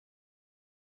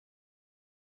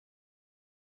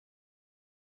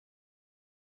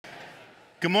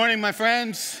Good morning, my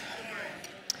friends.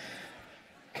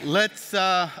 Let's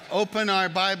open our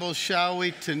Bibles, shall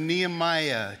we, to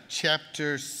Nehemiah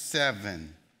chapter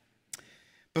 7.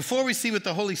 Before we see what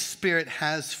the Holy Spirit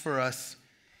has for us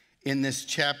in this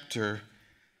chapter,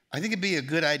 I think it'd be a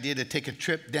good idea to take a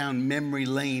trip down memory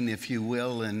lane, if you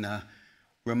will, and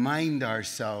remind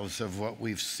ourselves of what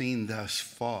we've seen thus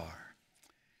far.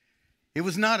 It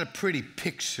was not a pretty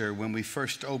picture when we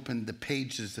first opened the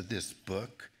pages of this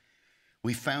book.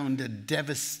 We found a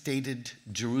devastated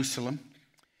Jerusalem.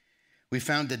 We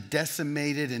found a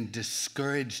decimated and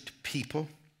discouraged people.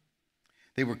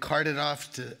 They were carted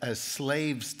off as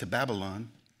slaves to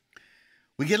Babylon.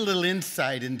 We get a little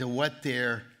insight into what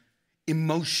their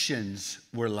emotions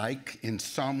were like in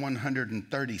Psalm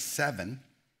 137.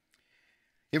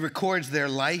 It records their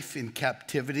life in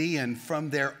captivity, and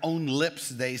from their own lips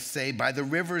they say, "By the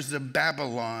rivers of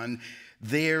Babylon,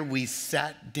 there we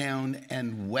sat down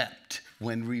and wept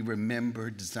when we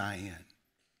remembered Zion."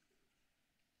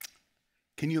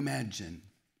 Can you imagine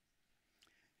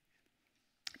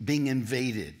being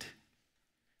invaded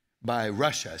by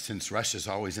Russia, since Russia's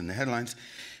always in the headlines,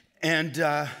 and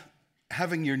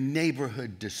having your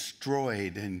neighborhood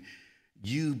destroyed and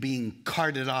you being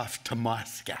carted off to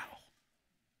Moscow?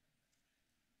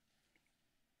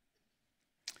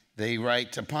 They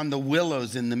write, "Upon the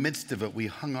willows in the midst of it, we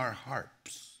hung our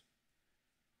harps."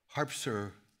 Harps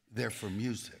are there for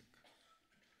music.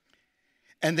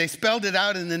 And they spelled it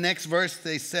out in the next verse.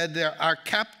 They said, "Our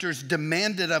captors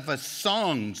demanded of us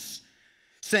songs,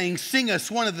 saying, 'Sing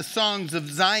us one of the songs of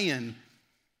Zion.'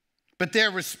 But their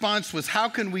response was, 'How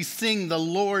can we sing the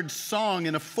Lord's song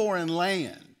in a foreign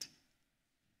land?'"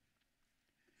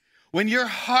 When your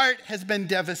heart has been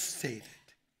devastated,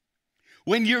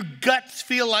 when your guts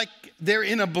feel like they're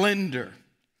in a blender,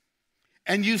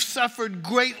 and you've suffered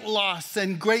great loss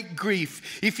and great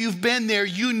grief, if you've been there,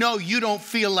 you know you don't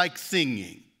feel like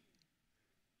singing.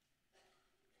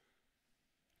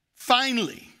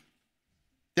 Finally,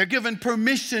 they're given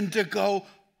permission to go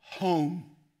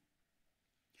home.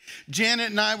 Janet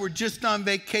and I were just on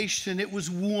vacation. It was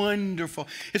wonderful.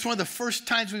 It's one of the first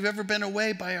times we've ever been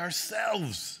away by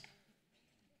ourselves.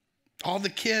 All the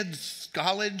kids,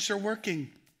 college, are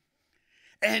working.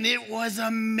 And it was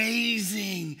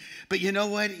amazing. But you know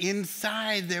what?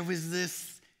 Inside there was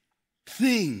this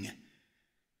thing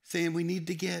saying we need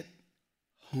to get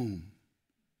home.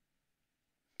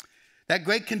 That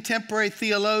great contemporary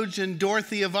theologian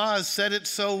Dorothy of Oz said it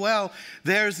so well: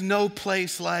 "There's no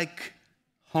place like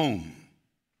home."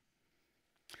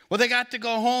 Well, they got to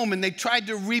go home, and they tried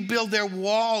to rebuild their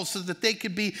walls so that they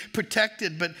could be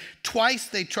protected. But twice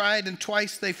they tried and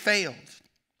twice they failed.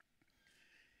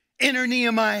 Enter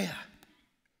Nehemiah.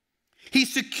 He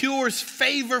secures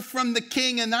favor from the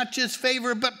king, and not just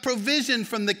favor, but provision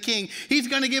from the king. He's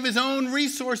going to give his own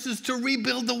resources to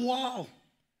rebuild the wall.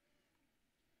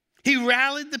 He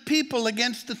rallied the people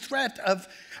against the threat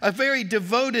of a very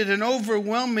devoted and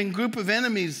overwhelming group of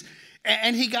enemies.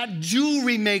 And he got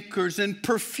jewelry makers and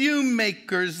perfume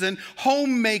makers and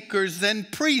homemakers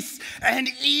and priests and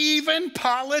even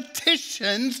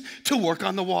politicians to work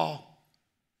on the wall.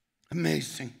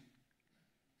 Amazing.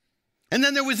 And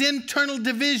then there was internal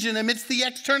division amidst the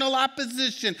external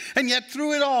opposition. And yet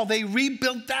through it all, they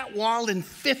rebuilt that wall in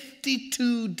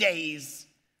 52 days.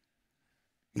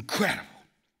 Incredible.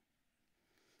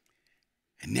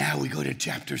 And now we go to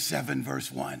chapter 7, verse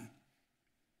 1.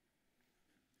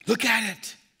 Look at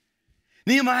it.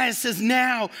 Nehemiah says,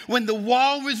 "Now, when the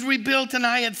wall was rebuilt and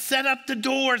I had set up the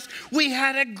doors, we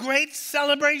had a great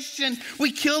celebration.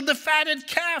 We killed the fatted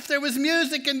calf. There was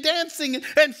music and dancing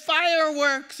and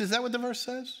fireworks." Is that what the verse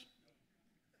says?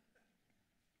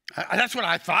 That's what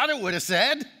I thought it would have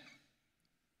said.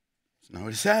 That's not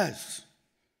what it says.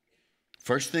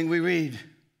 First thing we read,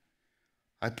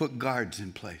 I put guards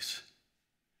in place,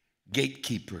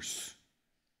 gatekeepers.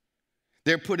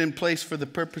 They're put in place for the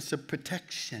purpose of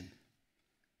protection.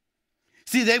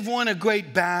 See, they've won a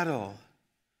great battle,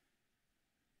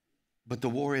 but the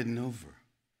war isn't over.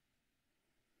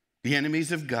 The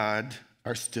enemies of God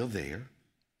are still there.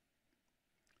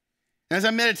 As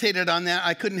I meditated on that,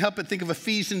 I couldn't help but think of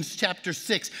Ephesians chapter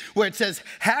 6, where it says,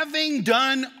 "Having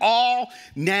done all,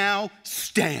 now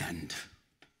stand."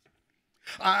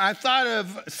 I thought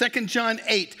of 2 John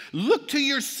 8, "Look to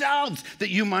yourselves that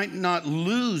you might not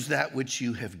lose that which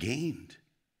you have gained."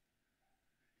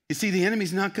 You see, the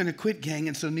enemy's not going to quit, gang,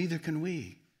 and so neither can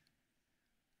we.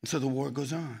 And so the war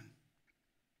goes on.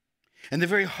 And the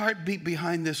very heartbeat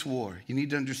behind this war, you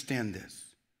need to understand this.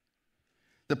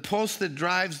 The pulse that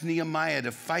drives Nehemiah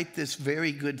to fight this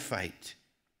very good fight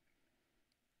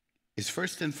is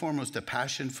first and foremost a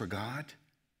passion for God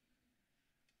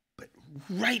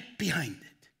right behind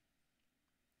it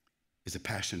is a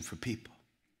passion for people.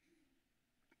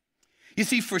 You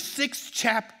see, for 6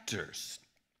 chapters,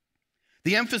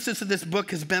 the emphasis of this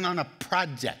book has been on a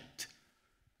project,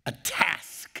 a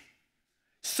task,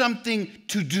 something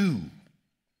to do,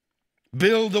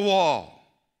 build a wall.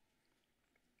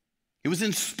 It was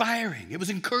inspiring. It was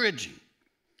encouraging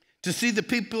to see the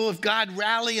people of God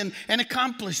rally and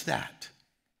accomplish that.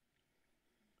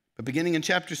 But beginning in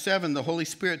chapter 7, the Holy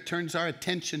Spirit turns our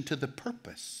attention to the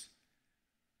purpose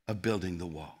of building the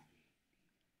wall.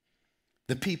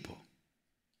 The people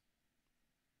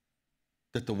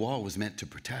that the wall was meant to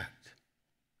protect.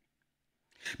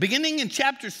 Beginning in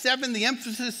chapter 7, the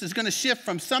emphasis is going to shift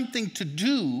from something to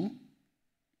do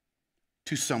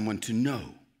to someone to know.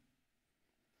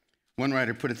 One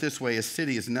writer put it this way: a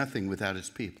city is nothing without its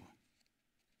people.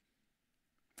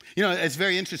 You know, it's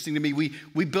very interesting to me.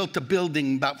 We built a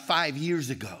building about 5 years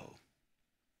ago,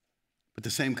 but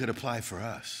the same could apply for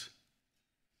us.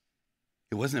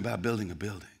 It wasn't about building a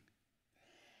building.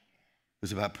 It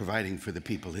was about providing for the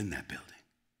people in that building.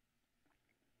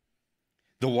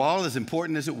 The wall, as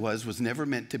important as it was never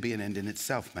meant to be an end in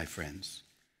itself, my friends.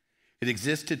 It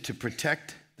existed to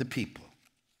protect the people.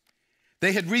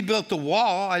 They had rebuilt the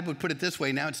wall. I would put it this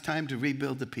way: now it's time to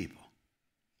rebuild the people.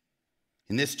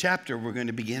 In this chapter, we're going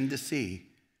to begin to see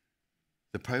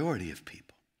the priority of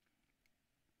people.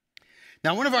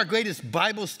 Now, one of our greatest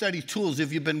Bible study tools,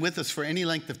 if you've been with us for any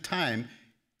length of time,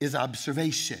 is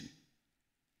observation.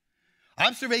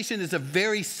 Observation is a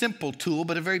very simple tool,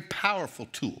 but a very powerful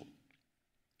tool.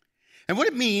 And what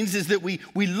it means is that we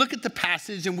look at the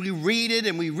passage and we read it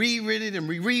and we reread it and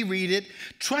we reread it,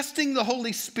 trusting the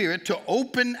Holy Spirit to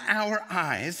open our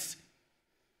eyes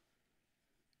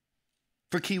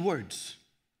for key words,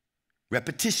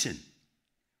 repetition,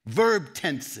 verb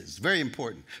tenses, very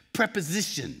important,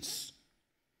 prepositions.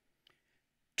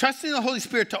 Trusting the Holy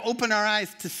Spirit to open our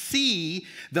eyes to see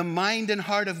the mind and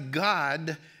heart of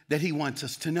God that he wants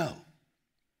us to know.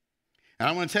 And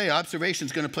I want to tell you, observation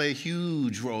is going to play a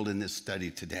huge role in this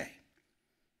study today.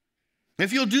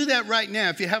 If you'll do that right now,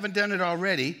 if you haven't done it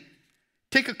already,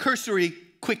 take a cursory,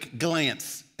 quick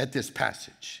glance at this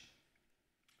passage.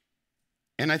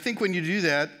 And I think when you do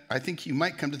that, I think you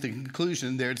might come to the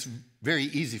conclusion that it's very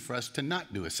easy for us to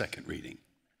not do a second reading,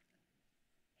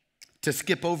 to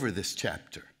skip over this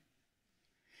chapter.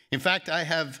 In fact, I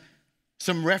have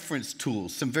some reference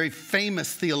tools, some very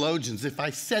famous theologians. If I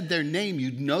said their name,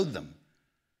 you'd know them.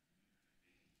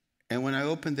 And when I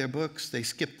opened their books, they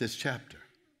skipped this chapter.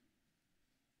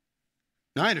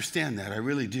 Now, I understand that. I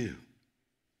really do.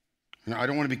 I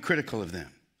don't want to be critical of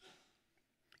them.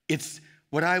 It's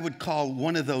what I would call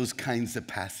one of those kinds of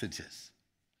passages.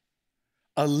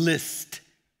 A list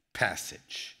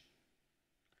passage.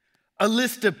 A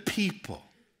list of people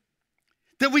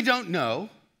that we don't know.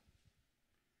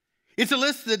 It's a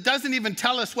list that doesn't even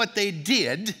tell us what they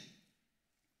did.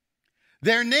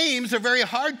 Their names are very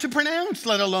hard to pronounce,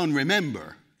 let alone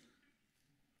remember.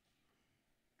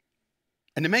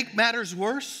 And to make matters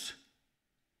worse,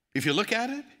 if you look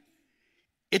at it,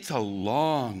 it's a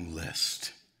long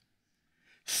list.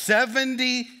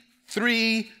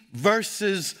 73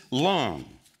 verses long.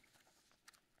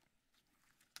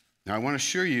 Now, I want to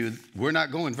assure you, we're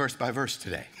not going verse by verse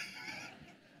today.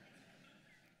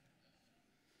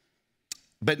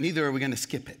 But neither are we going to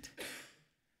skip it.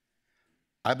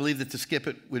 I believe that to skip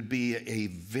it would be a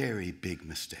very big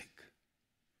mistake.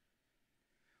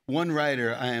 One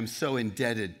writer, I am so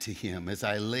indebted to him as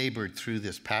I labored through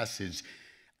this passage,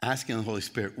 asking the Holy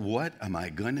Spirit, what am I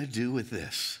going to do with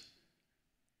this?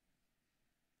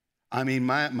 I mean,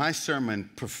 my sermon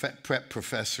prep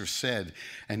professor said,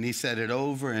 and he said it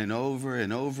over and over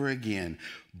and over again,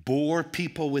 bore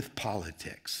people with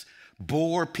politics,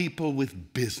 bore people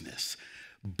with business,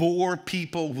 bore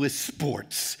people with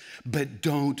sports, but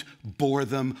don't bore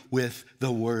them with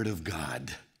the Word of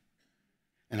God.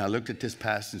 And I looked at this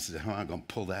passage and said, how am I going to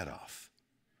pull that off?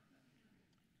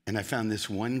 And I found this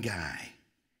one guy,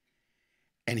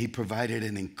 and he provided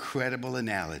an incredible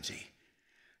analogy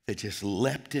that just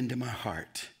leapt into my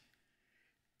heart,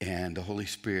 and the Holy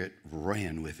Spirit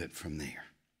ran with it from there.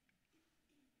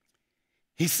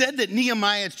 He said that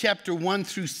Nehemiah chapter 1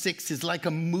 through 6 is like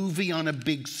a movie on a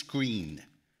big screen.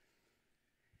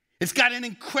 It's got an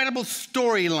incredible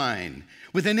storyline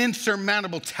with an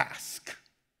insurmountable task.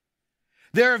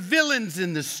 There are villains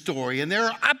in the story, and there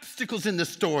are obstacles in the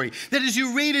story that as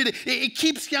you read it, it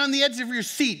keeps you on the edge of your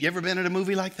seat. You ever been in a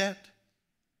movie like that?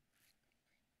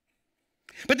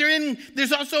 But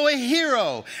there's also a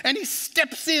hero, and he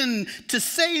steps in to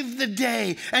save the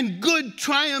day, and good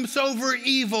triumphs over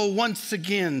evil once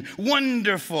again.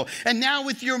 Wonderful. And now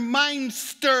with your mind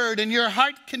stirred and your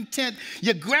heart content,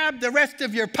 you grab the rest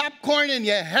of your popcorn and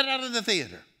you head out of the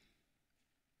theater.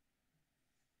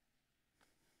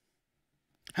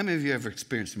 How many of you ever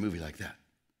experienced a movie like that?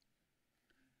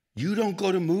 You don't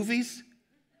go to movies?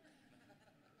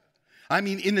 I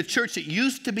mean, in the church, it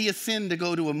used to be a sin to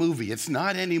go to a movie. It's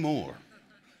not anymore.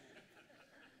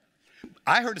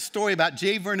 I heard a story about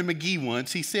J. Vernon McGee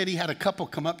once. He said he had a couple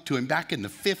come up to him back in the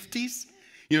 50s,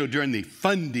 during the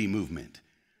fundy movement.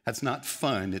 That's not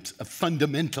fun. It's a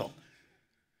fundamental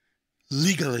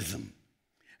legalism.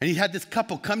 And he had this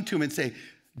couple come to him and say,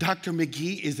 Dr.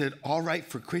 McGee, is it all right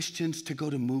for Christians to go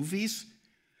to movies?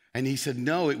 And he said,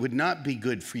 no, it would not be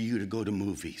good for you to go to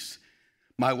movies.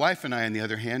 My wife and I, on the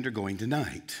other hand, are going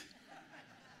tonight.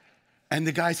 And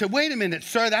the guy said, wait a minute,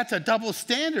 sir, that's a double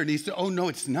standard. And he said, oh, no,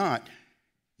 it's not.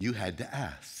 You had to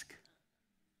ask.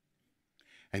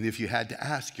 And if you had to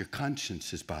ask, your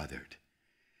conscience is bothered.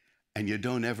 And you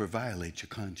don't ever violate your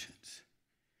conscience.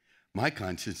 My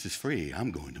conscience is free.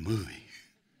 I'm going to movie.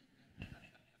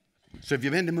 So have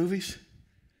you been to movies?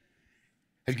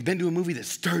 Have you been to a movie that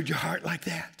stirred your heart like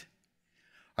that?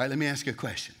 All right, let me ask you a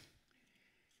question.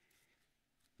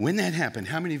 When that happened,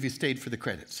 how many of you stayed for the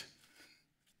credits?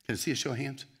 Can I see a show of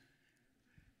hands?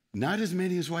 Not as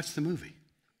many as watched the movie.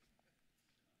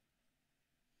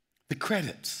 The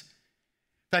credits.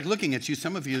 In fact, looking at you,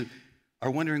 some of you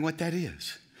are wondering what that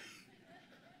is.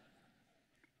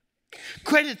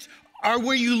 Credits are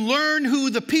where you learn who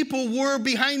the people were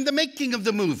behind the making of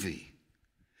the movie.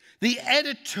 The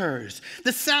editors,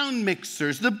 the sound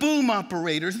mixers, the boom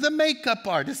operators, the makeup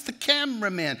artists, the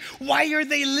cameraman. Why are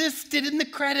they listed in the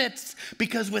credits?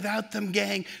 Because without them,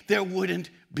 gang, there wouldn't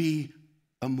be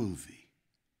a movie.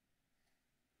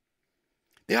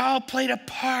 They all played a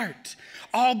part,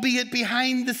 albeit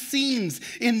behind the scenes,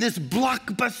 in this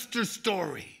blockbuster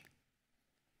story.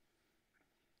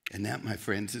 And that, my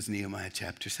friends, is Nehemiah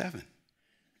chapter 7.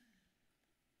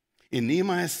 In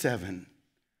Nehemiah 7,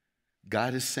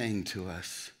 God is saying to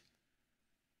us,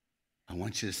 I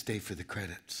want you to stay for the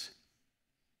credits.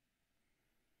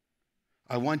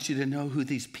 I want you to know who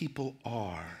these people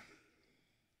are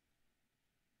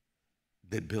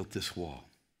that built this wall.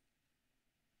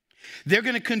 They're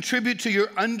going to contribute to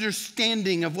your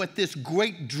understanding of what this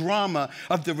great drama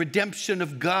of the redemption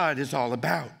of God is all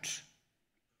about.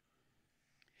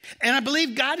 And I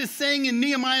believe God is saying in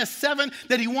Nehemiah 7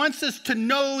 that he wants us to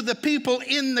know the people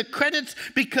in the credits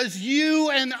because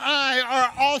you and I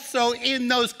are also in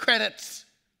those credits.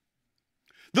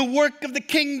 The work of the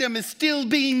kingdom is still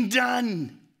being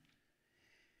done,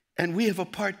 and we have a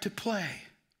part to play.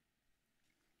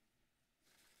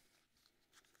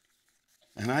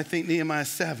 And I think Nehemiah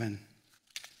 7,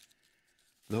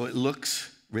 though it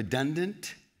looks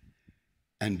redundant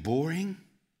and boring,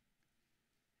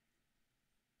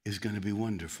 is going to be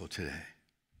wonderful today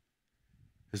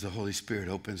as the Holy Spirit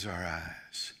opens our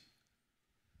eyes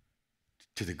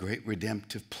to the great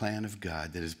redemptive plan of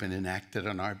God that has been enacted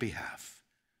on our behalf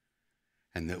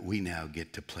and that we now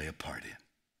get to play a part in.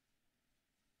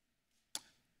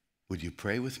 Would you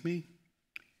pray with me?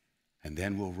 And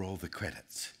then we'll roll the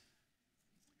credits.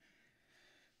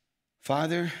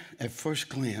 Father, at first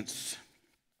glance,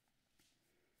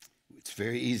 it's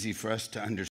very easy for us to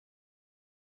understand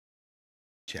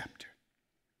chapter.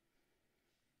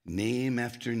 Name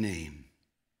after name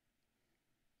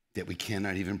that we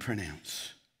cannot even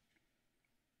pronounce,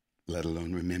 let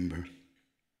alone remember.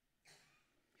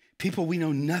 People we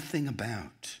know nothing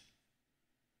about.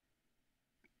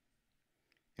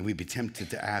 And we'd be tempted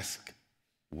to ask,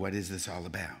 what is this all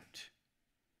about?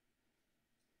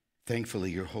 Thankfully,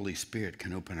 your Holy Spirit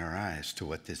can open our eyes to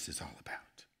what this is all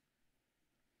about.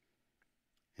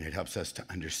 And it helps us to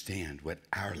understand what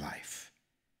our life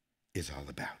is all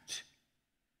about.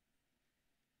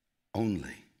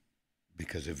 Only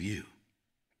because of you,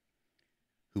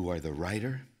 who are the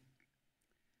writer,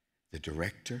 the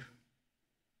director,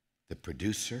 the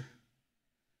producer,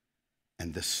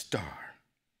 and the star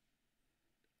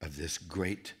of this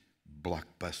great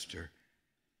blockbuster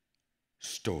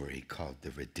story called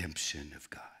the redemption of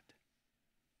God.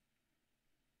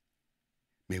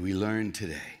 May we learn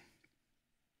today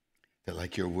that,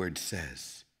 like your word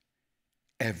says,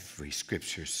 every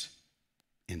scripture's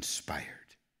inspired.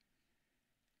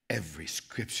 Every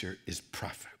scripture is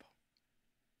profitable.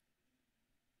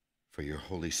 For your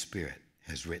Holy Spirit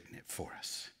has written it for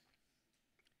us.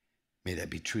 May that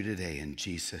be true today in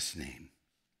Jesus' name.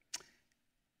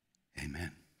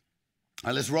 Amen. All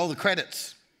right, let's roll the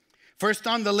credits. First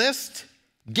on the list,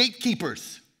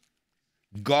 gatekeepers,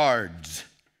 guards.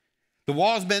 The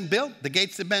wall's been built, the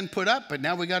gates have been put up, but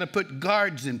now we got to put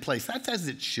guards in place. That's as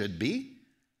it should be.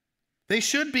 They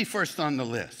should be first on the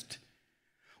list.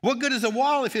 What good is a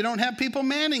wall if you don't have people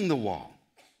manning the wall,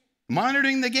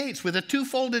 monitoring the gates with a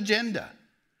twofold agenda?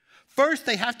 First,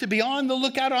 they have to be on the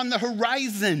lookout on the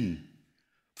horizon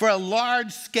for a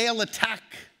large-scale attack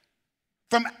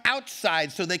from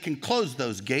outside so they can close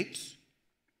those gates.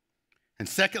 And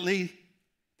secondly,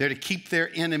 they're to keep their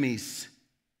enemies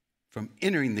from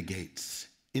entering the gates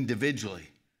individually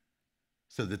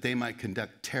so that they might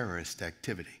conduct terrorist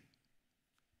activity.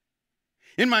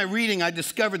 In my reading, I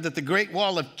discovered that the Great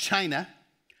Wall of China,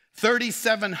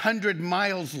 3,700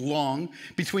 miles long,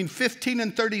 between 15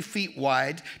 and 30 feet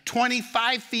wide,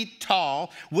 25 feet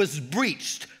tall, was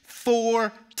breached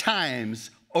 4 times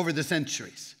over the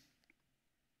centuries.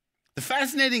 The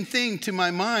fascinating thing to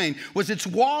my mind was its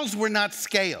walls were not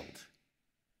scaled.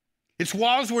 Its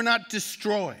walls were not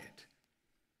destroyed.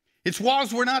 Its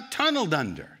walls were not tunneled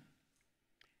under.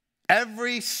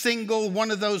 Every single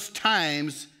one of those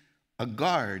times, a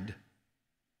guard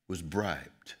was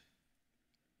bribed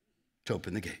to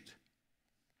open the gate.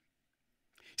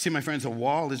 See, my friends, a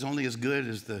wall is only as good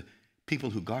as the people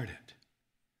who guard it.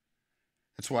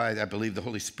 That's why I believe the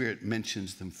Holy Spirit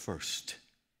mentions them first.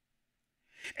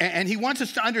 And he wants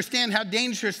us to understand how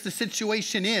dangerous the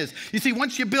situation is. You see,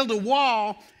 once you build a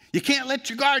wall, you can't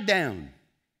let your guard down.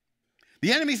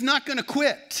 The enemy's not going to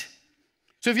quit.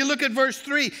 So if you look at verse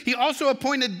 3, he also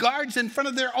appointed guards in front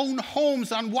of their own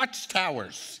homes on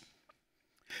watchtowers.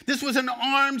 This was an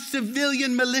armed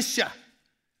civilian militia.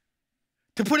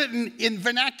 To put it in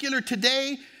vernacular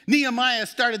today, Nehemiah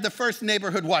started the first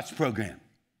neighborhood watch program.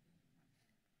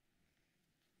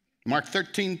 Mark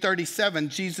 13:37,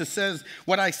 Jesus says,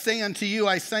 "What I say unto you,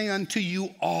 I say unto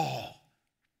you all.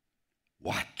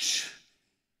 Watch.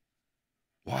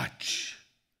 Watch."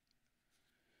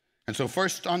 And so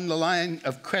first on the line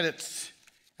of credits,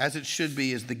 as it should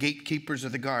be, is the gatekeepers or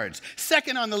the guards.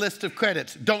 Second on the list of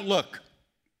credits, don't look.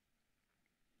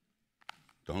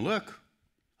 Don't look.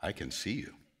 I can see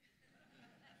you.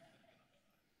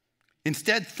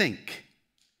 Instead, think.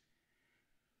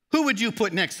 Who would you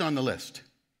put next on the list?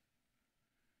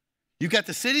 You've got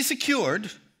the city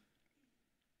secured.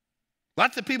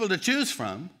 Lots of people to choose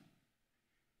from.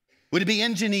 Would it be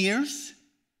engineers?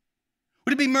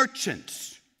 Would it be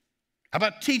merchants? How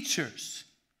about teachers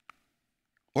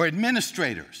or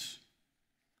administrators?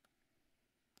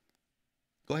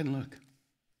 Go ahead and look.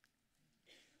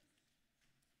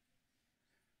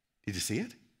 Did you see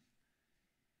it?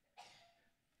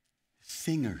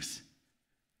 Singers.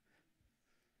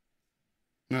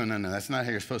 No, that's not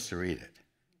how you're supposed to read it.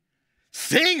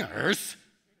 Singers?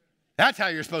 That's how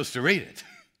you're supposed to read it.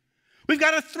 We've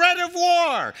got a threat of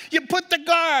war. You put the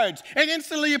guards, and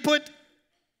instantly you put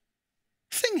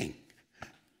singing.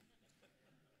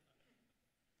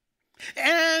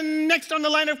 And next on the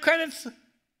line of credits,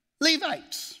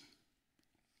 Levites.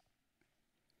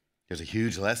 There's a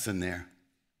huge lesson there.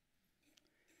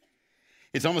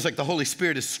 It's almost like the Holy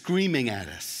Spirit is screaming at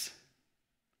us.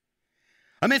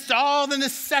 Amidst all the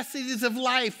necessities of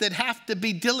life that have to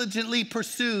be diligently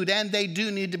pursued, and they do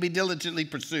need to be diligently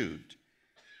pursued,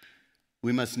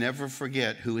 we must never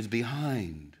forget who is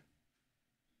behind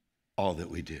all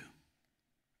that we do.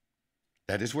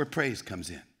 That is where praise comes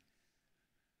in.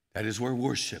 That is where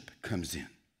worship comes in.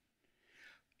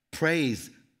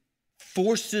 Praise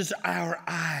forces our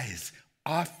eyes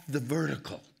off the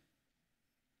vertical,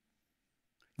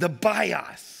 the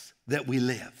bios that we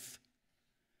live.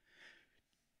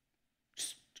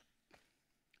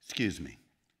 Excuse me.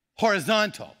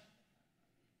 Horizontal.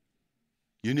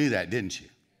 You knew that, didn't you?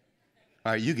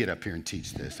 All right, you get up here and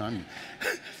teach this.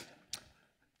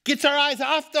 Gets our eyes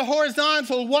off the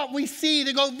horizontal, what we see,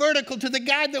 to go vertical to the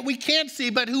God that we can't see,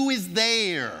 but who is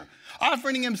there,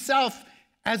 offering himself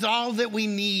as all that we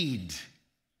need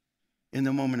in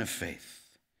the moment of faith.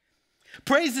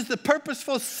 Praise is the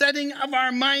purposeful setting of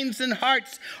our minds and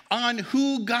hearts on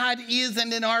who God is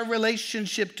and in our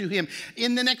relationship to him.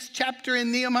 In the next chapter in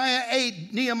Nehemiah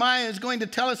 8, Nehemiah is going to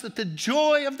tell us that the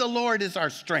joy of the Lord is our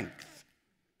strength.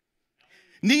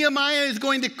 Nehemiah is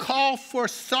going to call for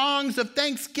songs of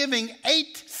thanksgiving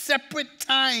 8 separate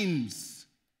times.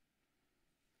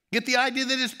 Get the idea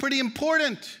that it's pretty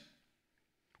important.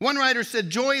 One writer said,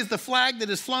 joy is the flag that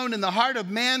is flown in the heart of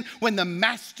man when the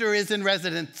master is in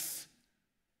residence.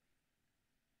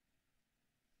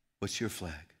 What's your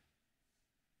flag?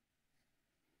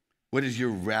 What is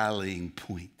your rallying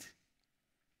point?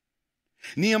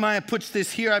 Nehemiah puts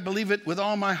this here, I believe it with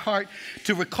all my heart,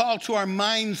 to recall to our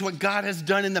minds what God has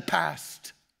done in the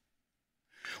past.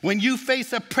 When you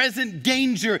face a present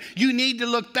danger, you need to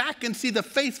look back and see the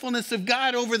faithfulness of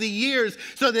God over the years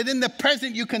so that in the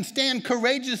present you can stand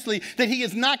courageously, that he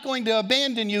is not going to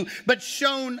abandon you, but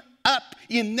shown up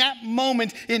in that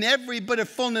moment in every bit of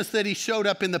fullness that he showed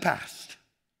up in the past.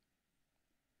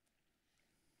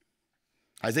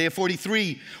 Isaiah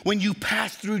 43, when you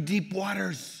pass through deep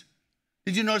waters.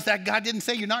 Did you notice that? God didn't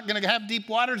say you're not going to have deep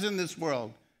waters in this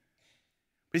world.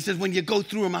 But he says, when you go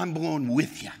through them, I'm going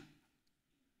with you.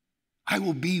 I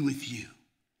will be with you.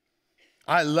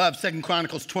 I love 2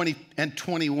 Chronicles 20 and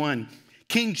 21.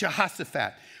 King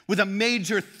Jehoshaphat, with a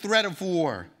major threat of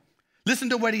war. Listen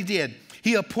to what he did.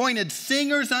 He appointed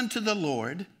singers unto the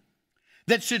Lord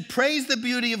that should praise the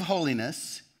beauty of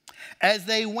holiness as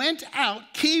they went out,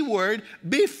 keyword,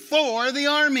 before the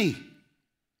army.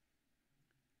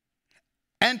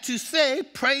 And to say,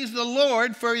 praise the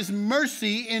Lord, for his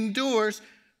mercy endures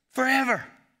forever.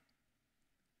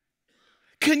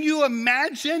 Can you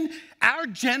imagine our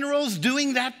generals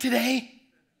doing that today?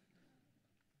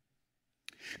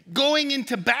 Going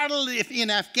into battle in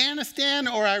Afghanistan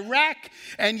or Iraq,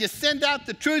 and you send out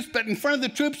the troops, but in front of the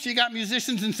troops you got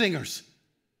musicians and singers.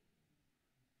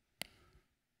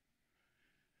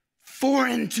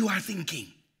 Foreign to our thinking.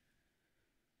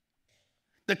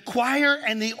 The choir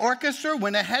and the orchestra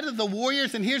went ahead of the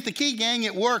warriors, and here's the key, gang,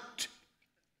 it worked.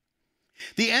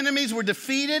 The enemies were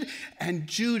defeated, and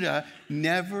Judah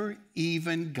never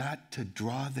even got to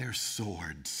draw their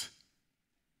swords.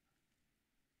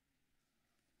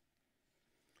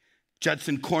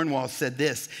 Judson Cornwall said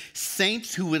this,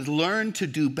 saints who would learn to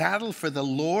do battle for the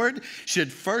Lord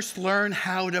should first learn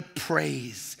how to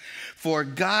praise. For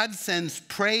God sends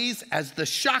praise as the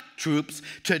shock troops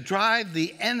to drive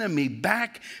the enemy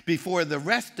back before the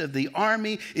rest of the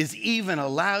army is even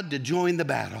allowed to join the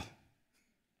battle.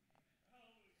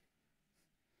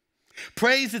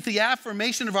 Praise is the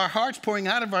affirmation of our hearts pouring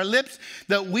out of our lips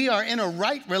that we are in a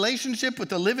right relationship with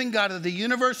the living God of the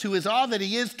universe, who is all that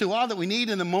he is to all that we need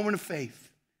in the moment of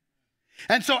faith.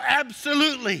 And so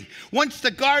absolutely, once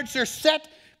the guards are set,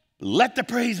 let the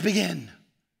praise begin.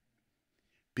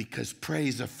 Because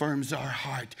praise affirms our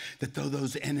heart that though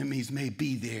those enemies may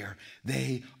be there,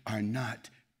 they are not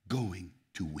going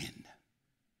to win.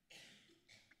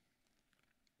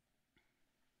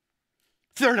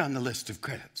 Third on the list of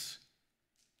credits.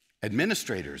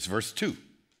 Administrators, verse 2.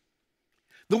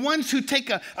 The ones who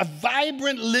take a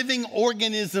vibrant living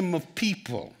organism of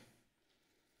people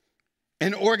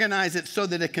and organize it so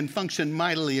that it can function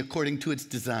mightily according to its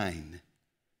design.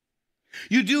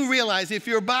 You do realize if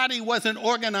your body wasn't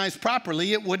organized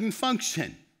properly, it wouldn't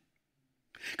function.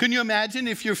 Can you imagine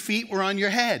if your feet were on your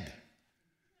head?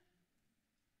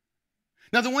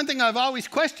 Now, the one thing I've always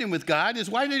questioned with God is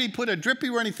why did he put a drippy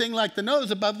or anything like the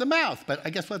nose above the mouth? But I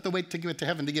guess we'll have to wait to get to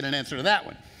heaven to get an answer to that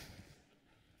one.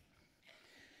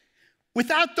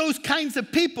 Without those kinds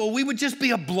of people, we would just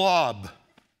be a blob.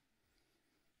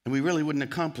 And we really wouldn't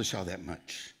accomplish all that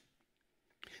much.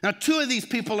 Now, two of these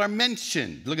people are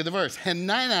mentioned. Look at the verse,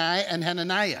 Hanani and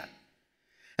Hananiah.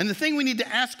 And the thing we need to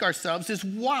ask ourselves is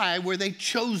why were they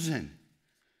chosen?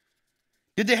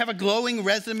 Did they have a glowing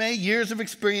resume, years of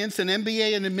experience, an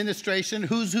MBA in administration,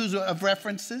 who's of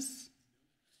references?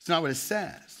 It's not what it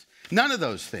says. None of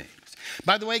those things.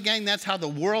 By the way, gang, that's how the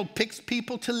world picks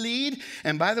people to lead.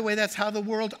 And by the way, that's how the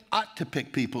world ought to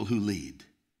pick people who lead.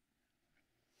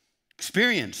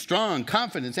 Experience, strong,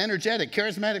 confidence, energetic,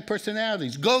 charismatic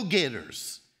personalities,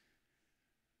 go-getters.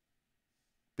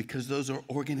 Because those are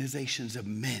organizations of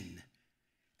men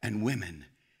and women,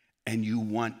 and you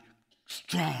want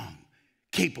strong,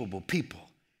 capable people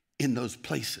in those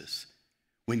places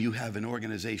when you have an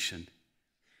organization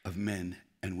of men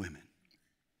and women.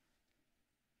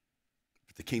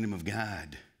 But the kingdom of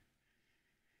God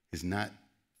is not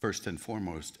first and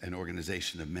foremost an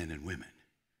organization of men and women.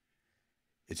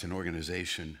 It's an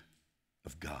organization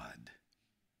of God.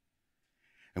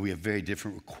 And we have very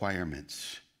different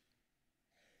requirements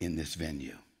in this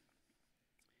venue.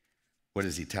 What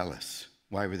does he tell us?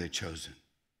 Why were they chosen?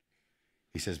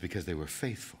 He says, because they were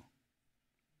faithful.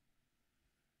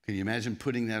 Can you imagine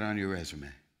putting that on your resume?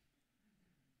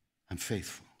 I'm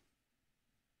faithful.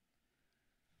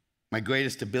 My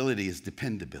greatest ability is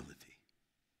dependability.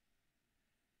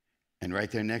 And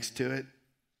right there next to it,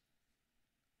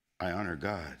 I honor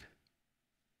God.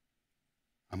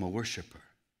 I'm a worshiper.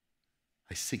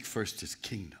 I seek first his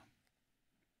kingdom.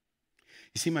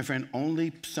 You see, my friend,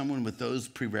 only someone with those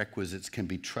prerequisites can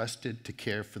be trusted to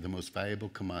care for the most valuable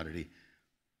commodity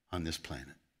on this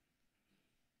planet,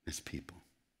 this people.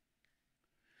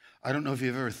 I don't know if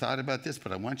you've ever thought about this,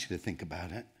 but I want you to think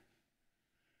about it.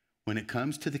 When it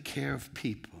comes to the care of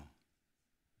people,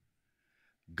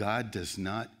 God does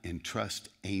not entrust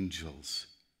angels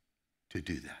to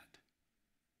do that.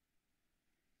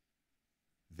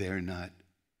 They're not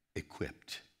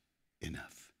equipped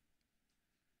enough.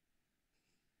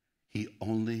 He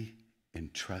only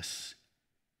entrusts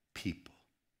people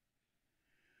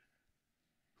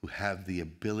who have the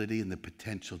ability and the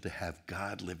potential to have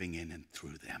God living in and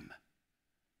through them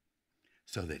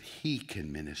so that he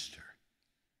can minister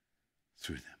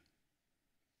through them.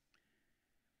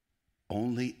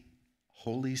 Only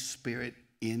Holy Spirit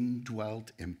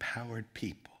indwelt, empowered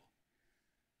people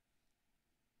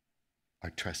are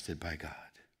trusted by God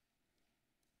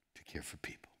to care for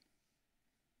people.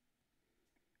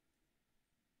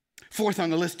 Fourth on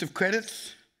the list of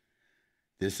credits,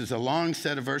 this is a long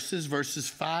set of verses, verses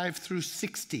 5 through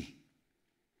 60.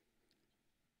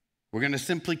 We're going to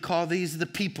simply call these the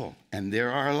people, and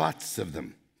there are lots of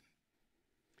them.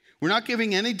 We're not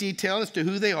giving any detail as to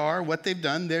who they are, what they've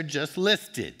done. They're just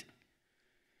listed.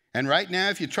 And right now,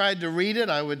 if you tried to read it,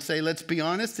 I would say, let's be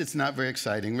honest, it's not very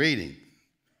exciting reading.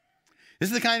 This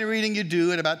is the kind of reading you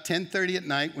do at about 10:30 at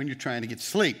night when you're trying to get to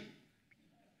sleep.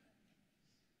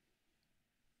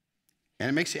 And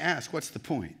it makes you ask, what's the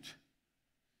point?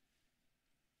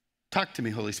 Talk to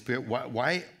me, Holy Spirit.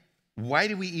 Why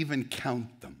do we even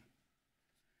count them?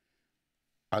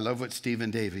 I love what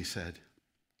Stephen Davey said.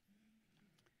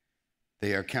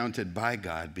 They are counted by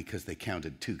God because they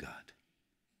counted to God.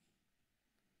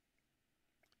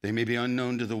 They may be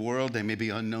unknown to the world. They may be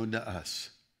unknown to us.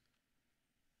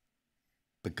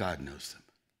 But God knows them.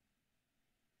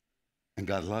 And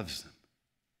God loves them.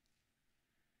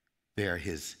 They are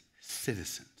his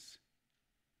citizens.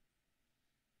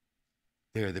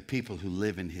 They are the people who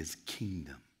live in his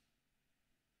kingdom.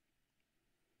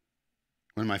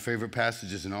 One of my favorite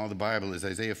passages in all the Bible is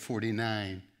Isaiah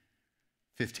 49,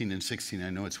 15 and 16. I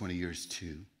know it's one of yours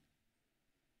too.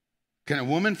 Can a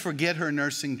woman forget her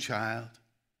nursing child?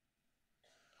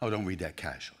 Oh, don't read that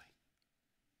casually.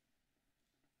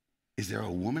 Is there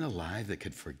a woman alive that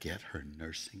could forget her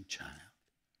nursing child?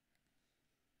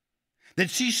 That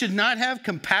she should not have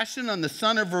compassion on the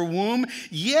son of her womb?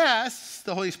 Yes,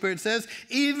 the Holy Spirit says,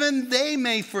 even they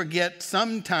may forget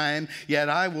sometime, yet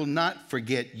I will not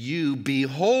forget you.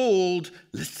 Behold,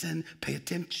 listen, pay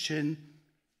attention.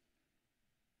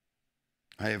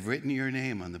 I have written your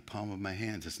name on the palm of my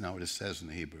hands. That's not what it says in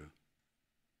the Hebrew. It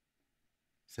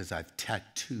says I've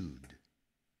tattooed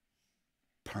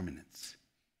permanence.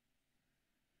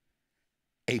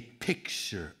 A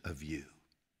picture of you.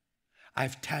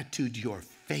 I've tattooed your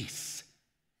face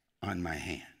on my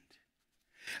hand.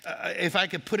 If I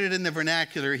could put it in the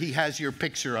vernacular, he has your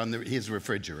picture on his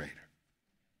refrigerator.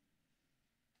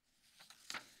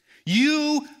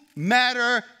 You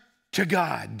matter to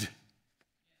God.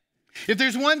 If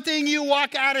there's one thing you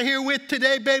walk out of here with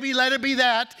today, baby, let it be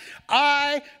that.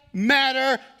 I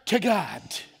matter to God.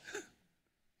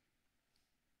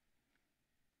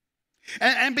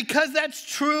 And because that's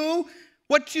true,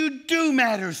 what you do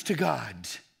matters to God.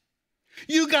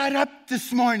 You got up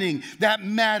this morning, that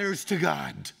matters to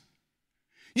God.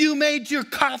 You made your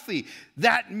coffee,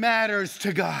 that matters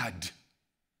to God.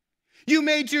 You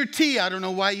made your tea, I don't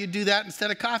know why you do that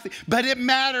instead of coffee, but it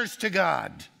matters to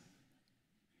God.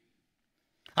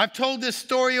 I've told this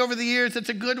story over the years. It's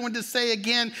a good one to say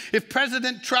again. If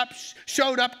President Trump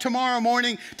showed up tomorrow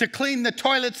morning to clean the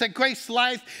toilets at Grace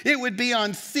Life, it would be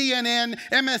on CNN,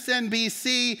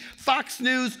 MSNBC, Fox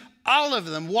News, all of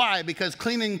them. Why? Because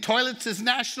cleaning toilets is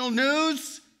national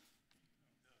news?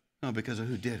 No, because of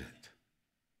who did it.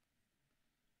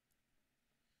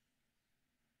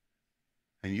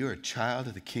 And you're a child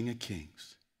of the King of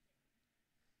Kings.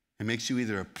 It makes you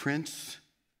either a prince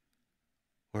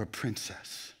or a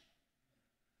princess.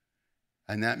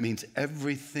 And that means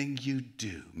everything you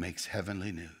do makes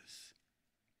heavenly news.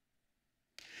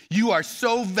 You are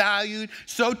so valued,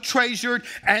 so treasured,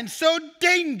 and so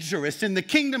dangerous in the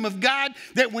kingdom of God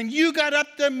that when you got up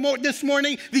this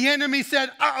morning, the enemy said,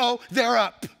 uh-oh, they're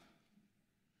up.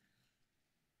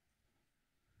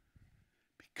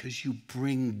 Because you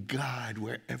bring God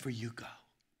wherever you go.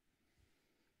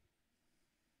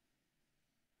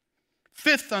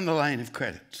 Fifth on the line of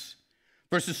credits,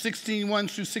 verses 61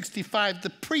 through 65, the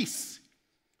priests.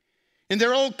 In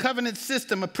their old covenant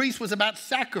system, a priest was about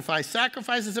sacrifice.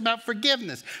 Sacrifice is about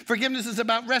forgiveness. Forgiveness is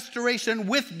about restoration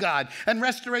with God. And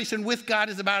restoration with God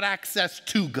is about access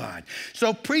to God.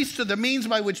 So priests are the means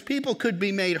by which people could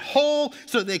be made whole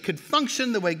so they could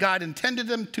function the way God intended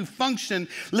them to function,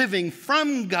 living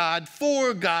from God,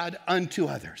 for God, unto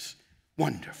others.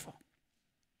 Wonderful.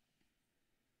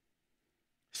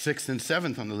 6th and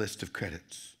 7th on the list of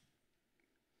credits.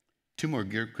 2 more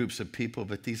groups of people,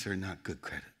 but these are not good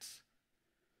credits.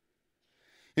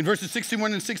 In verses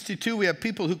 61 and 62, we have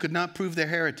people who could not prove their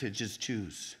heritage as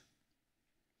Jews.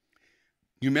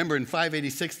 You remember in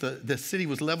 586, the city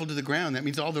was leveled to the ground. That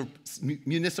means all the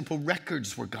municipal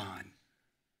records were gone.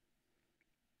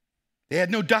 They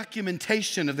had no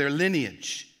documentation of their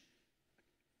lineage.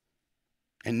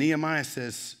 And Nehemiah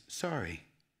says, sorry,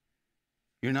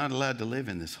 you're not allowed to live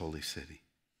in this holy city.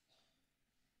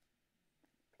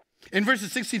 In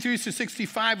verses 63 through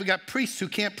 65, we got priests who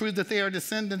can't prove that they are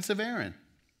descendants of Aaron.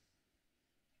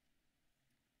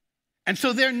 And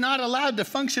so they're not allowed to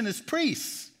function as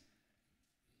priests.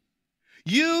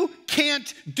 You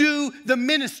can't do the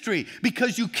ministry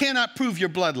because you cannot prove your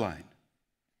bloodline.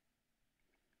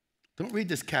 Don't read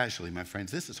this casually, my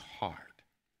friends. This is hard.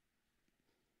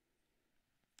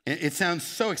 It sounds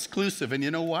so exclusive, and you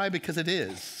know why? Because it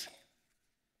is.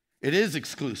 It is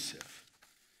exclusive.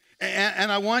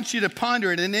 And I want you to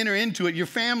ponder it and enter into it. Your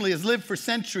family has lived for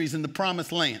centuries in the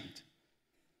promised land.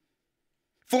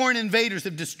 Foreign invaders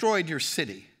have destroyed your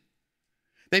city.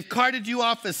 They've carted you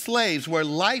off as slaves where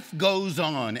life goes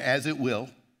on as it will.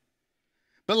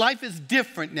 But life is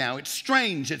different now. It's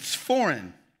strange. It's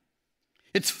foreign.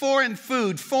 It's foreign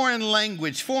food, foreign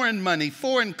language, foreign money,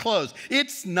 foreign clothes.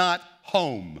 It's not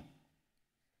home.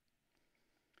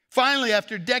 Finally,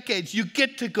 after decades, you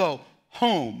get to go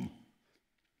home.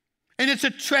 And it's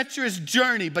a treacherous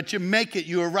journey, but you make it.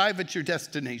 You arrive at your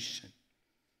destination.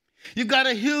 You've got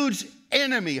a huge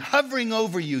enemy hovering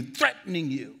over you,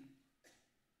 threatening you.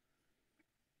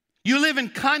 You live in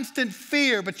constant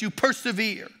fear, but you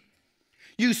persevere.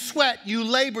 You sweat, you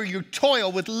labor, you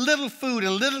toil with little food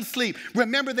and little sleep.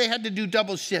 Remember, they had to do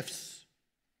double shifts.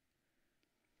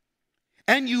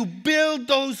 And you build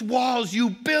those walls,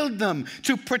 you build them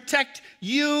to protect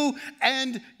you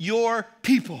and your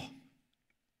people.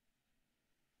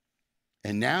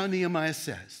 And now Nehemiah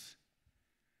says,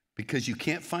 because you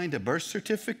can't find a birth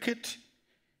certificate,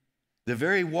 the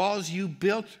very walls you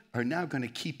built are now going to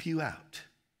keep you out.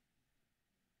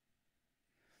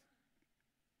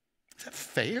 Is that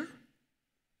fair?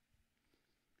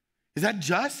 Is that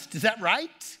just? Is that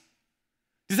right?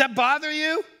 Does that bother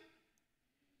you?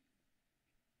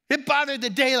 It bothered the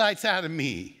daylights out of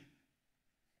me.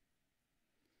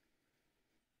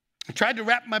 I tried to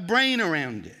wrap my brain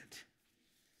around it.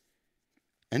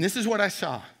 And this is what I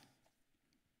saw.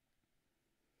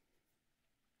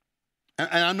 And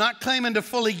I'm not claiming to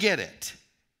fully get it.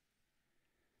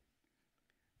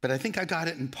 But I think I got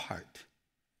it in part.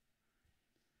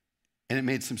 And it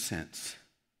made some sense.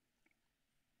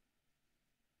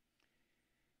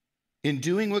 In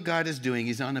doing what God is doing,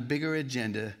 he's on a bigger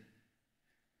agenda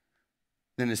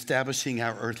than establishing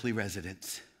our earthly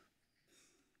residence.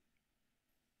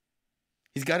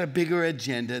 He's got a bigger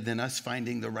agenda than us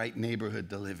finding the right neighborhood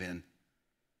to live in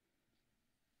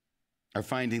or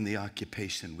finding the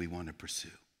occupation we want to pursue.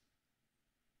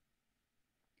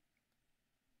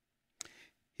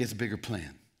 He has a bigger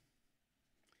plan.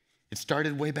 It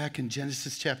started way back in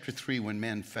Genesis chapter 3 when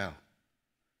man fell.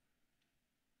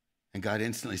 And God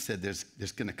instantly said,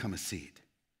 there's going to come a seed.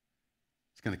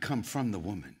 It's going to come from the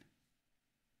woman.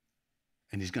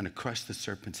 And he's going to crush the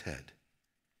serpent's head.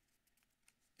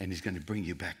 And he's going to bring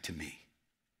you back to me.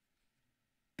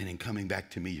 And in coming back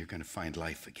to me, you're going to find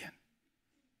life again.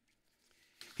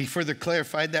 He further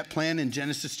clarified that plan in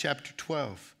Genesis chapter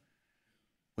 12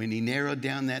 when he narrowed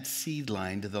down that seed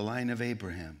line to the line of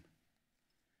Abraham.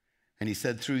 And he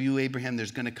said, through you, Abraham,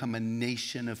 there's going to come a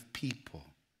nation of people.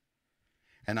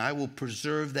 And I will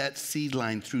preserve that seed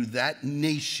line through that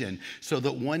nation so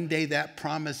that one day that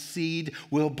promised seed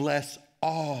will bless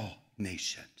all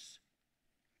nations.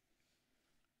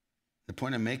 The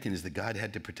point I'm making is that God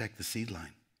had to protect the seed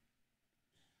line.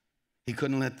 He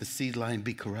couldn't let the seed line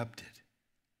be corrupted.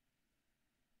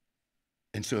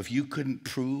 And so if you couldn't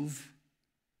prove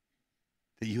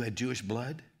that you had Jewish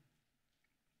blood,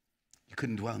 you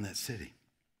couldn't dwell in that city.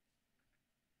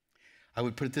 I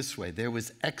would put it this way. There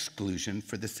was exclusion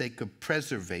for the sake of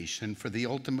preservation, for the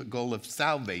ultimate goal of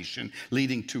salvation,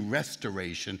 leading to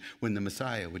restoration when the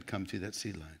Messiah would come through that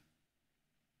seed line.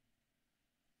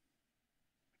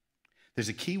 There's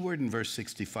a key word in verse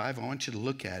 65. I want you to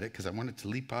look at it because I want it to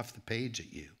leap off the page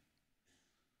at you. Do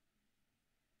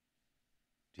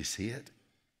you see it?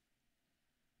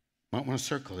 You might want to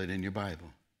circle it in your Bible.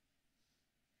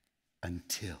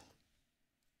 Until.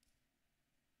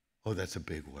 Oh, that's a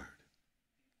big word.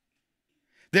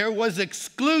 There was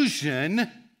exclusion,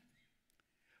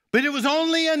 but it was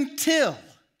only until.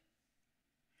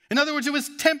 In other words, it was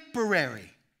temporary.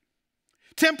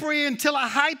 Temporary until a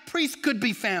high priest could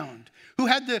be found who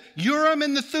had the Urim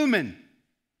and the Thummim. You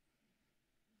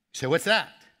say, what's that?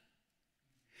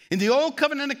 In the Old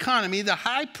Covenant economy, the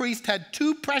high priest had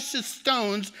two precious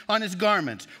stones on his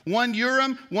garments, one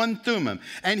Urim, one Thummim.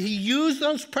 And he used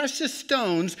those precious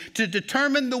stones to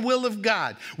determine the will of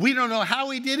God. We don't know how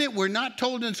he did it. We're not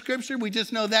told in Scripture. We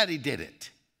just know that he did it.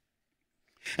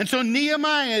 And so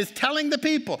Nehemiah is telling the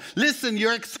people, listen,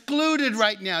 you're excluded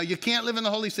right now. You can't live in the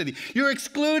holy city. You're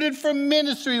excluded from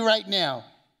ministry right now.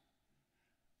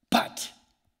 But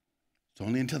it's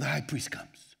only until the high priest comes.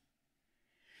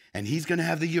 And he's going to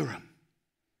have the Urim.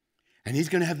 And he's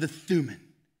going to have the Thummim.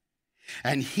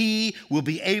 And he will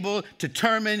be able to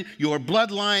determine your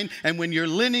bloodline. And when your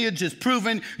lineage is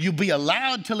proven, you'll be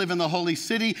allowed to live in the holy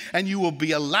city. And you will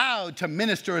be allowed to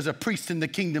minister as a priest in the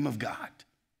kingdom of God.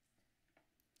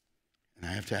 And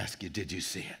I have to ask you, did you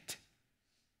see it?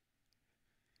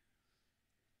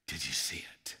 Did you see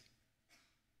it?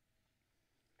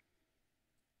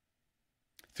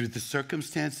 Through the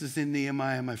circumstances in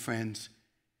Nehemiah, my friends,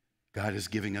 God is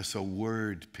giving us a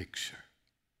word picture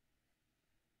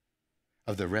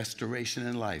of the restoration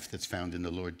in life that's found in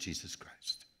the Lord Jesus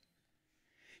Christ.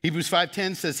 Hebrews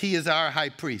 5:10 says he is our high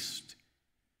priest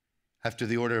after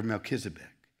the order of Melchizedek.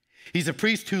 He's a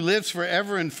priest who lives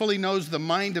forever and fully knows the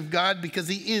mind of God because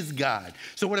he is God.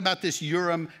 So what about this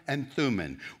Urim and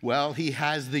Thummim? Well, he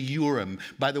has the Urim.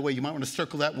 By the way, you might want to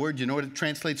circle that word. You know what it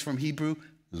translates from Hebrew?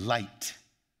 Light.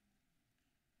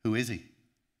 Who is he?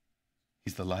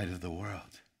 He's the light of the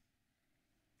world.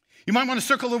 You might want to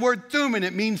circle the word Thummim.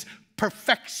 It means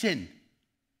perfection.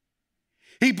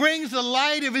 He brings the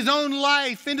light of his own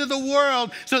life into the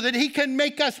world so that he can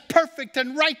make us perfect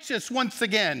and righteous once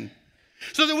again.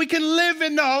 So that we can live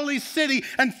in the holy city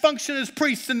and function as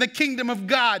priests in the kingdom of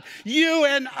God. You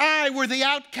and I were the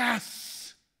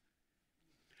outcasts.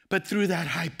 But through that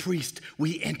high priest,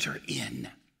 we enter in.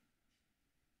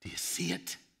 Do you see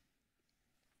it?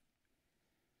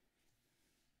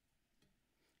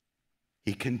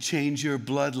 He can change your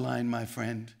bloodline, my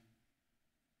friend.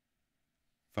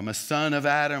 From a son of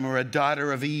Adam or a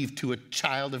daughter of Eve to a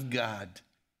child of God.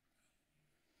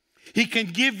 He can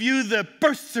give you the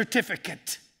birth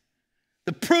certificate,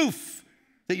 the proof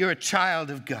that you're a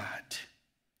child of God,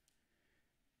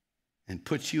 and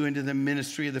put you into the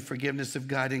ministry of the forgiveness of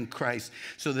God in Christ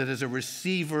so that as a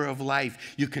receiver of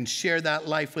life, you can share that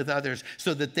life with others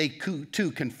so that they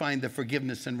too can find the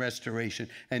forgiveness and restoration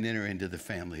and enter into the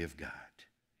family of God.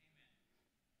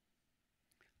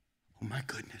 Oh my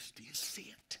goodness, do you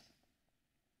see it?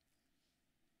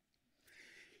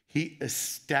 He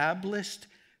established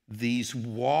these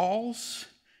walls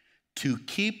to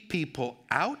keep people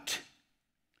out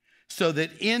so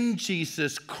that in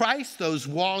Jesus Christ, those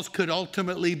walls could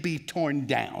ultimately be torn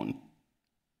down.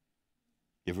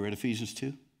 You ever read Ephesians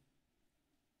 2?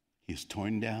 He's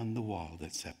torn down the wall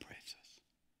that separates us.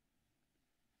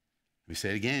 Let me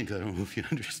say it again because I don't know if you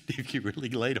understand, if you really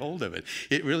laid hold of it.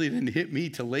 It really didn't hit me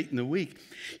till late in the week.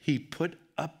 He put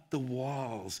up the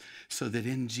walls so that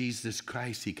in Jesus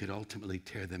Christ he could ultimately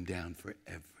tear them down for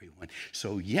everyone.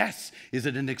 So yes, is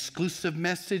it an exclusive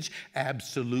message?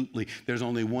 Absolutely. There's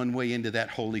only one way into that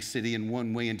holy city and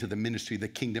one way into the ministry of the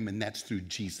kingdom, and that's through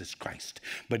Jesus Christ.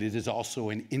 But it is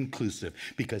also an inclusive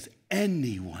because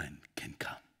anyone can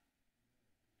come.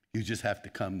 You just have to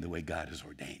come the way God has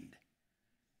ordained.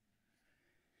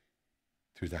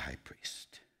 Through the high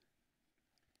priest.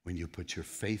 When you put your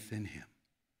faith in him.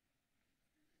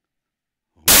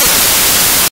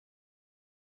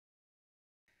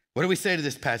 What do we say to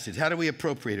this passage? How do we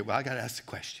appropriate it? Well, I got to ask the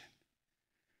question.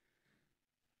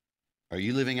 Are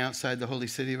you living outside the holy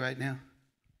city right now?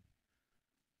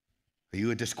 Are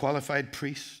you a disqualified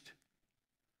priest?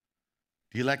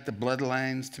 Do you lack the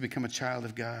bloodlines to become a child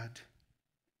of God?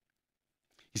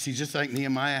 You see, just like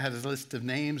Nehemiah has a list of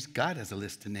names, God has a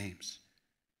list of names.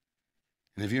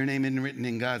 And if your name isn't written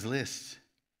in God's list,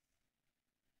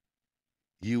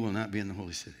 you will not be in the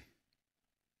holy city.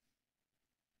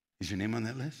 Is your name on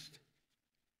that list?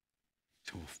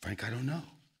 So, well, Frank, I don't know.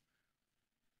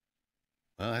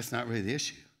 Well, that's not really the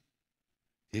issue.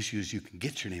 The issue is you can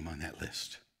get your name on that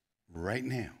list right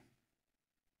now.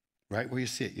 Right where you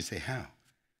sit. You say, how?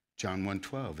 John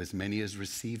 1:12, as many as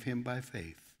receive him by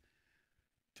faith,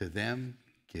 to them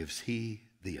gives he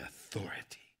the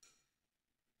authority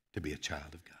to be a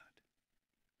child of God.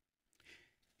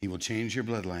 He will change your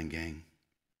bloodline, gang.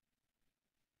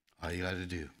 All you got to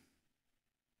do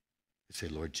is say,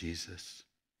 Lord Jesus,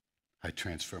 I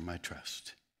transfer my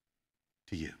trust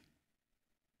to you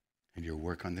and your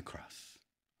work on the cross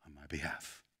on my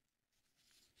behalf.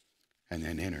 And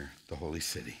then enter the holy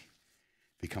city.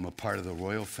 Become a part of the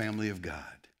royal family of God.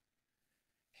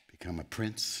 Become a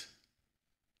prince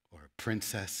or a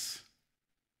princess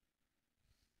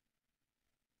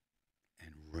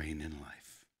and reign in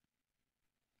life.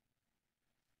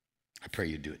 I pray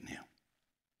you do it now.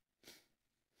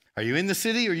 Are you in the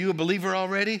city? Are you a believer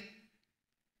already?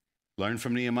 Learn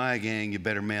from Nehemiah, gang. You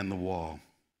better man the wall.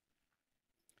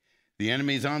 The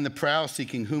enemy is on the prowl,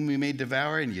 seeking whom we may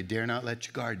devour, and you dare not let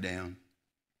your guard down.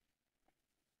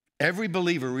 Every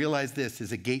believer, realize this,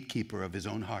 is a gatekeeper of his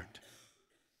own heart.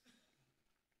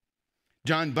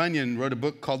 John Bunyan wrote a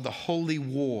book called The Holy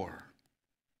War.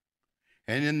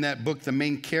 And in that book, the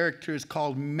main character is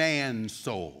called man's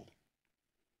soul.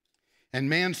 And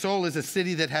man's soul is a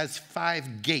city that has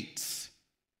 5 gates.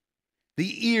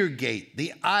 The ear gate,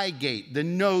 the eye gate, the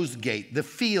nose gate, the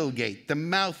feel gate, the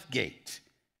mouth gate.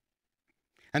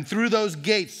 And through those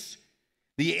gates,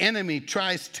 the enemy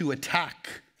tries to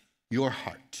attack your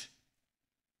heart.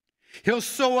 He'll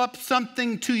sew up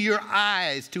something to your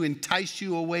eyes to entice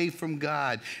you away from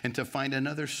God and to find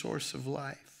another source of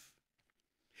life.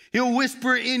 He'll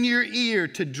whisper in your ear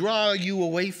to draw you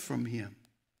away from him.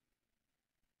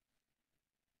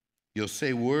 You'll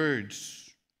say words.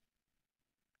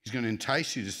 He's going to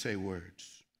entice you to say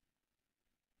words.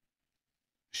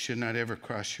 Should not ever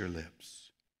cross your lips.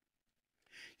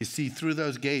 You see, through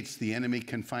those gates, the enemy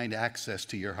can find access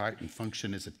to your heart and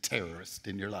function as a terrorist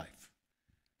in your life.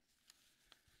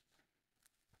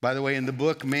 By the way, in the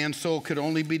book, man's soul could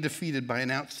only be defeated by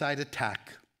an outside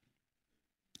attack.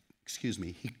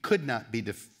 He could not be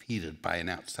defeated by an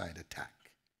outside attack.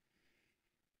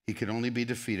 He could only be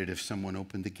defeated if someone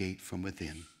opened the gate from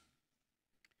within.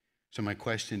 So my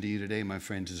question to you today, my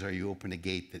friends, is are you open a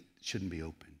gate that shouldn't be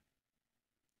open?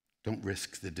 Don't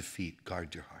risk the defeat.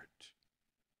 Guard your heart.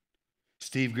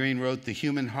 Steve Green wrote, the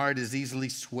human heart is easily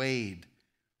swayed,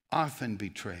 often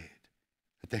betrayed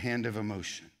at the hand of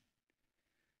emotion.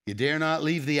 You dare not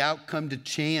leave the outcome to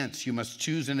chance. You must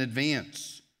choose in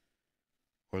advance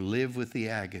or live with the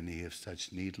agony of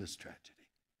such needless tragedy.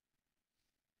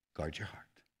 Guard your heart.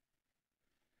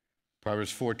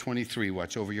 Proverbs 4:23,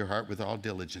 watch over your heart with all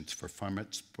diligence, for from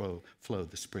it flow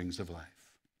the springs of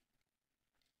life.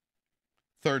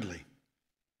 Thirdly,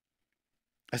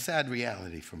 a sad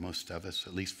reality for most of us,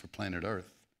 at least for planet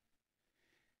Earth.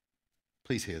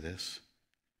 Please hear this.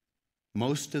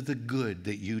 Most of the good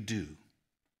that you do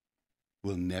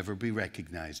will never be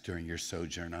recognized during your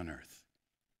sojourn on earth.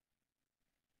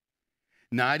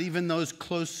 Not even those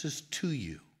closest to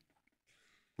you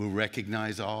will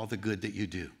recognize all the good that you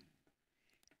do,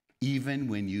 even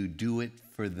when you do it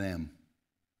for them.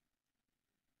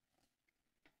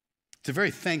 It's a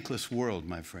very thankless world,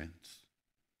 my friends.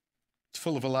 It's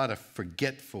full of a lot of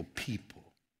forgetful people.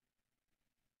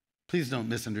 Please don't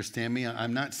misunderstand me.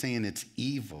 I'm not saying it's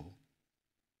evil.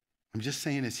 I'm just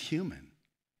saying it's human.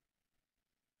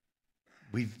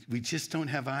 We just don't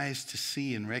have eyes to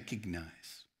see and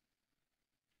recognize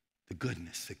the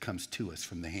goodness that comes to us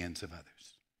from the hands of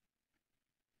others.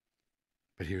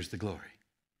 But here's the glory.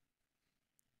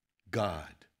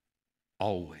 God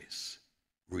always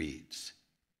reads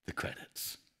the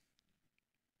credits.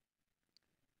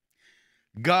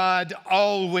 God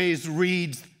always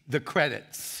reads the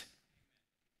credits.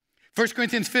 1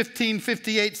 Corinthians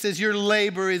 15:58 says, your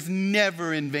labor is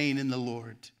never in vain in the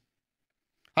Lord.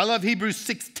 I love Hebrews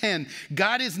 6:10.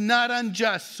 God is not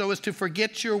unjust so as to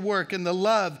forget your work and the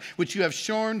love which you have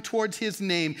shown towards his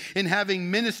name in having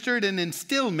ministered and in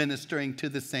still ministering to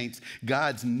the saints.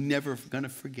 God's never going to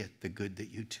forget the good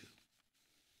that you do.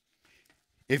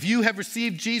 If you have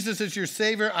received Jesus as your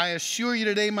Savior, I assure you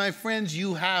today, my friends,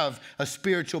 you have a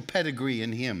spiritual pedigree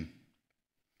in him.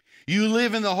 You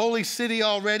live in the holy city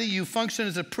already. You function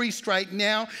as a priest right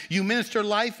now. You minister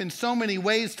life in so many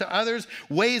ways to others,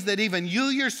 ways that even you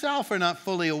yourself are not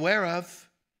fully aware of.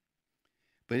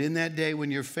 But in that day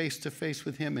when you're face to face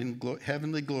with him in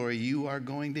heavenly glory, you are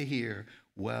going to hear,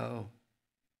 well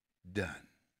done.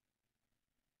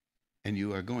 And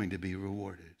you are going to be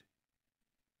rewarded.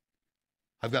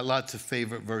 I've got lots of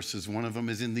favorite verses. One of them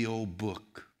is in the old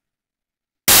book,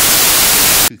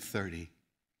 2:30.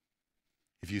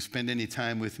 If you spend any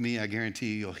time with me, I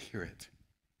guarantee you you'll hear it.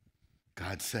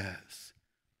 God says,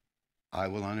 I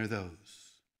will honor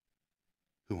those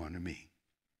who honor me.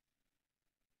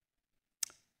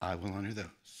 I will honor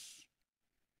those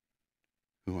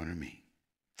who honor me.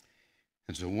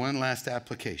 And so one last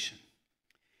application.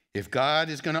 If God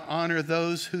is going to honor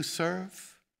those who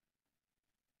serve,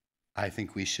 I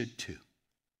think we should too.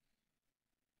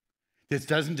 This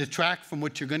doesn't detract from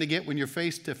what you're going to get when you're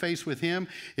face to face with him.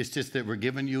 It's just that we're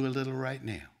giving you a little right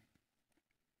now.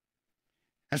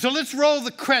 And so let's roll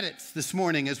the credits this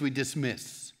morning as we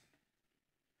dismiss.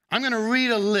 I'm going to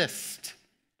read a list.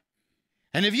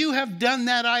 And if you have done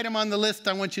that item on the list,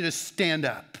 I want you to stand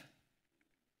up.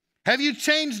 Have you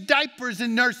changed diapers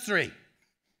in nursery?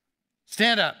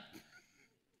 Stand up.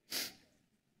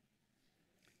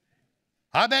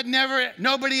 I bet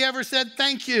nobody ever said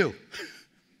thank you.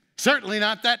 Certainly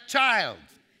not that child.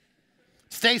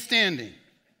 Stay standing.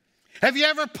 Have you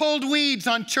ever pulled weeds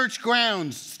on church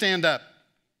grounds? Stand up.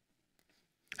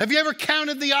 Have you ever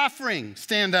counted the offering?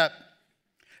 Stand up.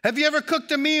 Have you ever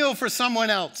cooked a meal for someone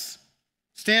else?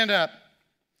 Stand up.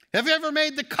 Have you ever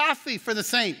made the coffee for the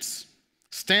saints?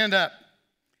 Stand up.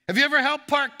 Have you ever helped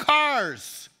park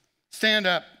cars? Stand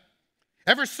up.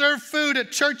 Ever served food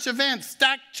at church events,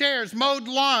 stacked chairs, mowed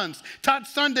lawns, taught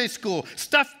Sunday school,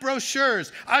 stuffed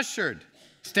brochures, ushered?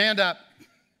 Stand up.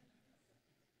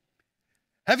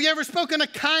 Have you ever spoken a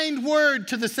kind word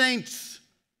to the saints?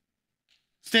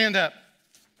 Stand up.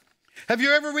 Have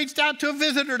you ever reached out to a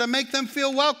visitor to make them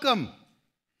feel welcome?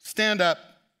 Stand up.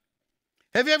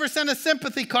 Have you ever sent a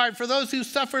sympathy card for those who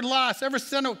suffered loss? Ever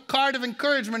sent a card of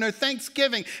encouragement or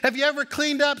thanksgiving? Have you ever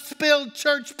cleaned up spilled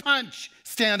church punch?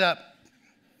 Stand up.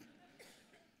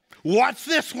 Watch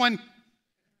this one.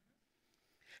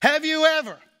 Have you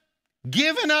ever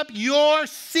given up your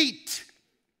seat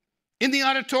in the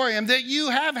auditorium that you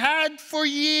have had for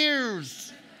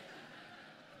years?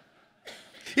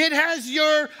 It has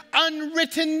your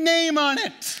unwritten name on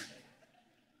it.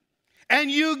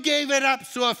 And you gave it up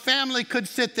so a family could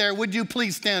sit there. Would you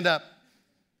please stand up?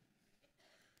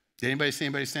 Did anybody see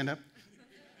anybody stand up?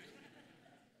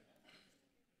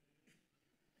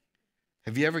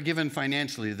 Have you ever given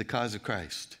financially to the cause of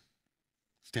Christ?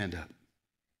 Stand up.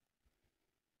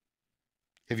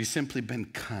 Have you simply been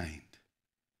kind?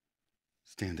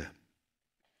 Stand up.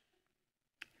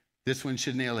 This one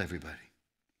should nail everybody.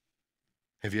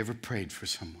 Have you ever prayed for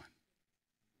someone?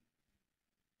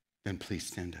 Then please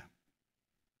stand up.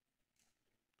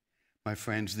 My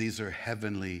friends, these are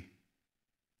heavenly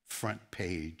front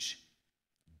page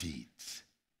deeds.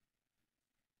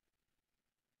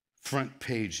 Front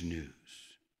page news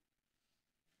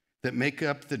that make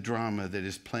up the drama that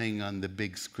is playing on the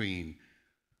big screen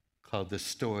called the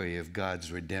story of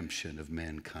God's redemption of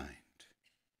mankind.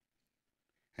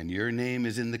 And your name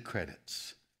is in the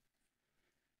credits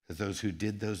as those who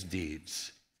did those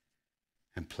deeds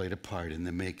and played a part in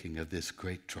the making of this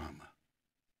great drama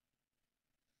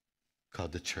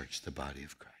called the church, the body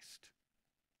of Christ.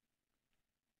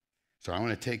 So I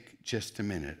want to take just a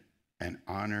minute and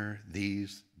honor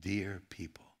these dear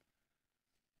people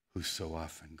who so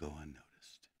often go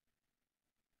unnoticed.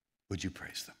 Would you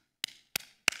praise them?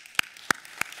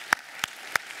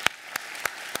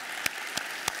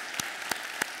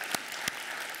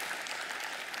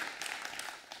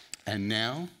 And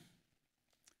now,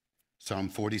 Psalm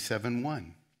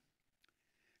 47:1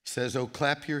 says, "Oh,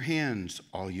 clap your hands,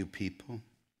 all you people,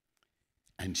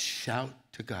 and shout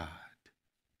to God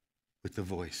with the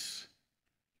voice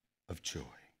of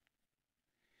joy."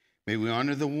 May we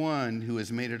honor the one who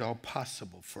has made it all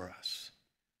possible for us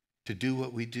to do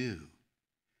what we do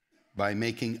by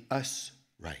making us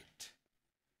right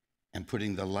and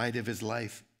putting the light of his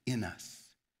life in us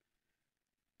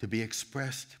to be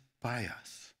expressed by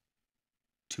us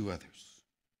to others.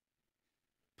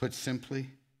 Put simply,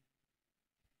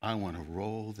 I want to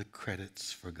roll the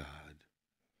credits for God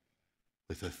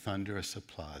with a thunderous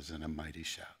applause and a mighty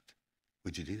shout.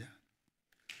 Would you do that?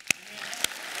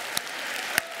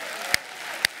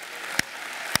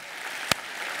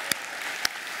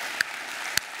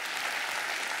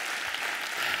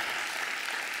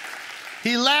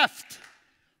 He left.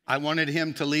 I wanted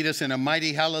him to lead us in a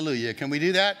mighty hallelujah. Can we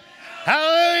do that?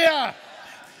 Hallelujah.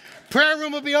 Prayer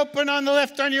room will be open on the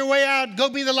left on your way out. Go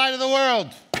be the light of the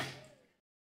world.